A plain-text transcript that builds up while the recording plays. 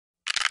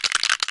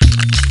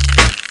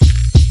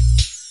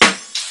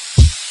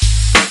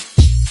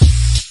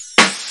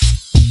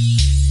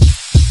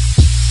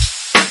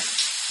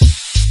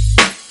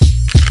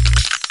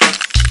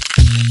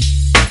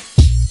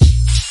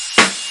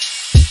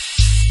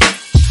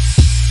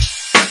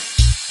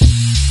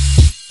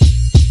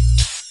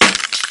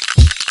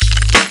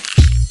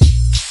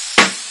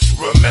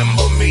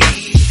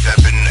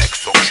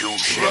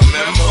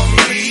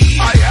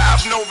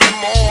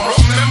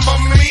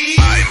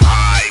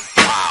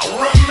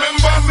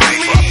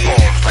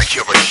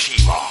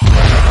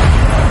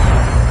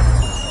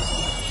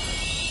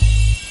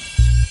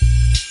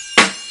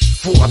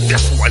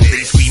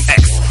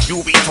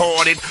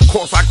retarded.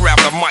 Course I grab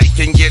the mic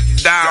and get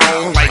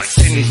down like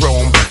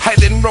syndrome.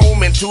 Heading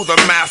Rome into the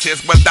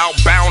masses without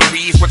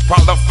boundaries, which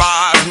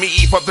qualifies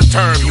me for the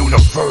term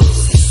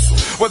universe.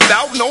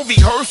 Without no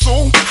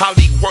rehearsal,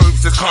 Holly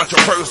words is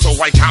controversial.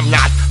 Like I'm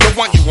not the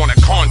one you wanna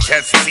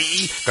contest,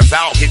 see? Cause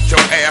I'll hit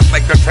your ass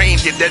like the train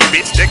did that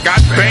bitch that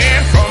got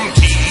banned from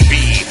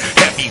TV.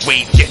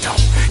 Heavyweight get up,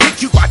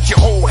 hit you got your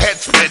whole head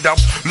split up.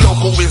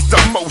 Local is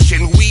the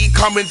motion, we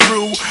coming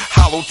through.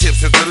 Hollow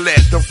tips is the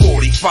lead, the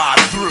 45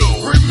 through.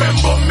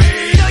 Remember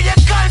me? Throw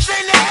your guns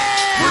in the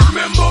air.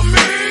 Remember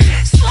me?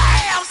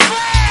 Slam,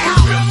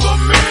 slam. Remember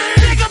me?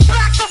 Nigga,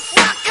 back the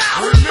fuck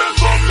up.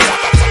 Remember me?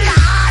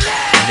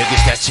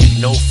 Niggas that say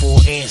no for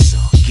an answer,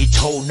 get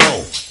told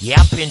no.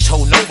 Yeah, I've been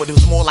told no, but it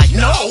was more like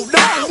no,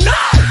 no, no.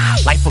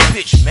 Life a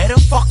bitch, meta,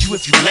 fuck you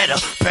if you let her.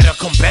 Better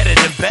come better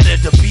than better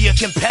to be a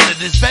competitor.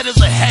 This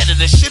better's ahead of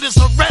the shit is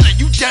a redder.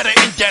 You deader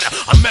and deader.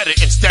 I met her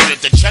instead of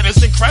the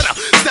cheddars and credit.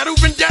 Settle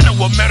vendetta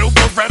with metal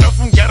beretta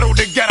from ghetto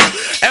to ghetto.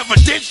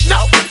 Evidence?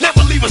 No,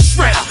 never leave a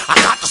shredder. I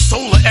got the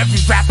soul of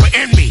every rapper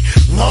in me.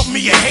 Love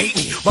me or hate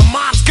me. My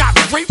mom's got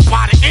raped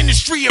by the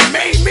industry and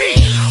made me.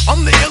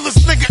 I'm the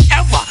illest nigga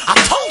ever. I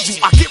told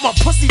you, I get my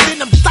pussy, then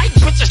them dyke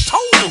bitches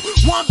told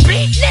you. One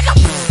beat, nigga,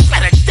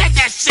 better dead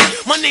that shit.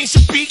 My name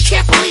should be,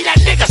 can't believe that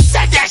nigga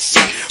said that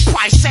shit.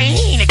 Probably say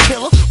he ain't a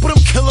killer, but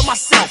I'm killing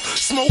myself.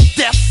 Smoke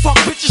death, fuck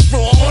bitches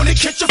raw on the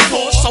kitchen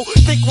floor. So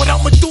think what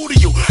I'ma do to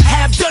you,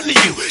 have done to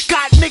you.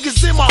 Got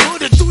niggas in my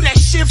hood to do that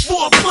shit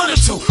for a blunt or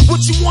two.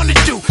 What you wanna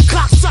do?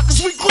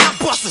 Cocksuckers, we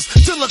blockbusters.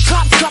 Till the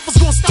cop choppers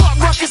gon' start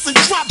ruckus and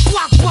drop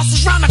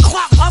blockbusters round the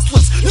clock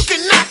hustlers. You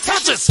cannot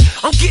touch us.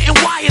 I'm getting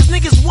wires,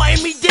 niggas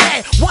wanting me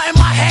dead. Wanting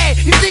my head.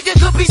 You think it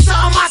could be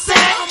something I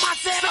said?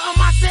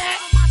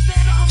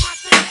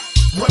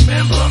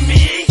 Remember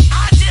me?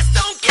 I just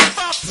don't give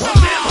a fuck.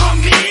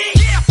 Remember me?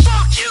 Yeah,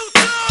 fuck you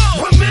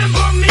too.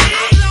 Remember me?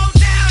 I'm low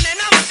down and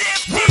I'm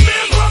shifty.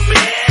 Remember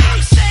me?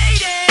 I'm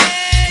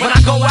shaded. When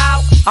I go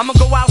out, I'ma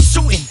go out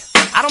shooting.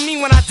 I don't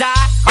mean when I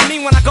die, I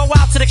mean when I go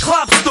out to the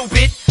club,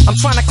 stupid. I'm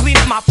trying to clean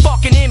up my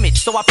fucking image,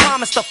 so I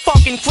promised the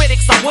fucking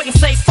critics I wouldn't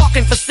say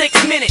fucking for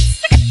 6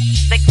 minutes.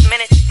 6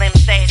 minutes, Slim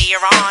Shady,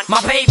 you're on.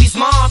 My baby's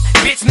mom,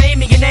 bitch made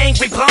me an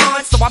angry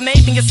blonde, so I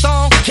made me a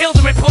song, killed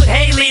her and put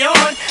Haley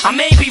on. I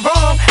may be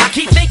wrong, I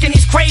keep thinking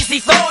these crazy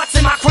thoughts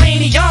in my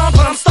cranium,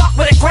 but I'm stuck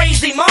with a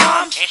crazy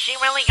mom. Is she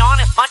really on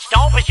as much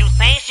dope as you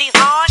say she's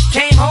on?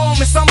 Came home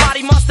and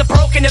somebody must have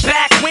broken the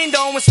back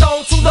window and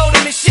stole 2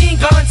 loaded machine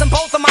guns and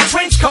both of my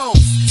trench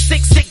coats.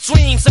 6 sick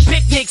dreams and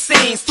picnic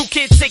scenes, 2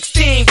 kids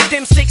 16 with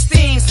them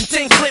 16s and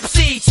 10 clips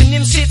each, and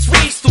them shits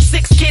reached through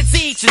 6 kids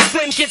each, and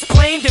Slim gets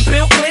blamed and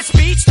Bill Clinton's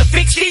speech to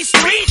fix these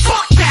streets.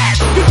 Fuck that!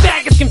 You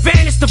faggots can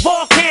vanish to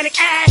volcanic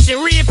ash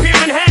and reappear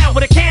in hell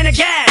with a can of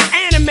gas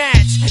and a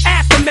match.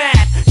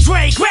 Aftermath,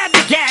 Dre, grab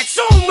the gat,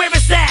 show 'em where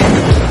it's at.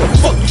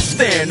 Fuck you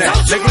staring at,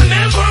 Don't you nigga?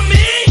 remember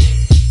me?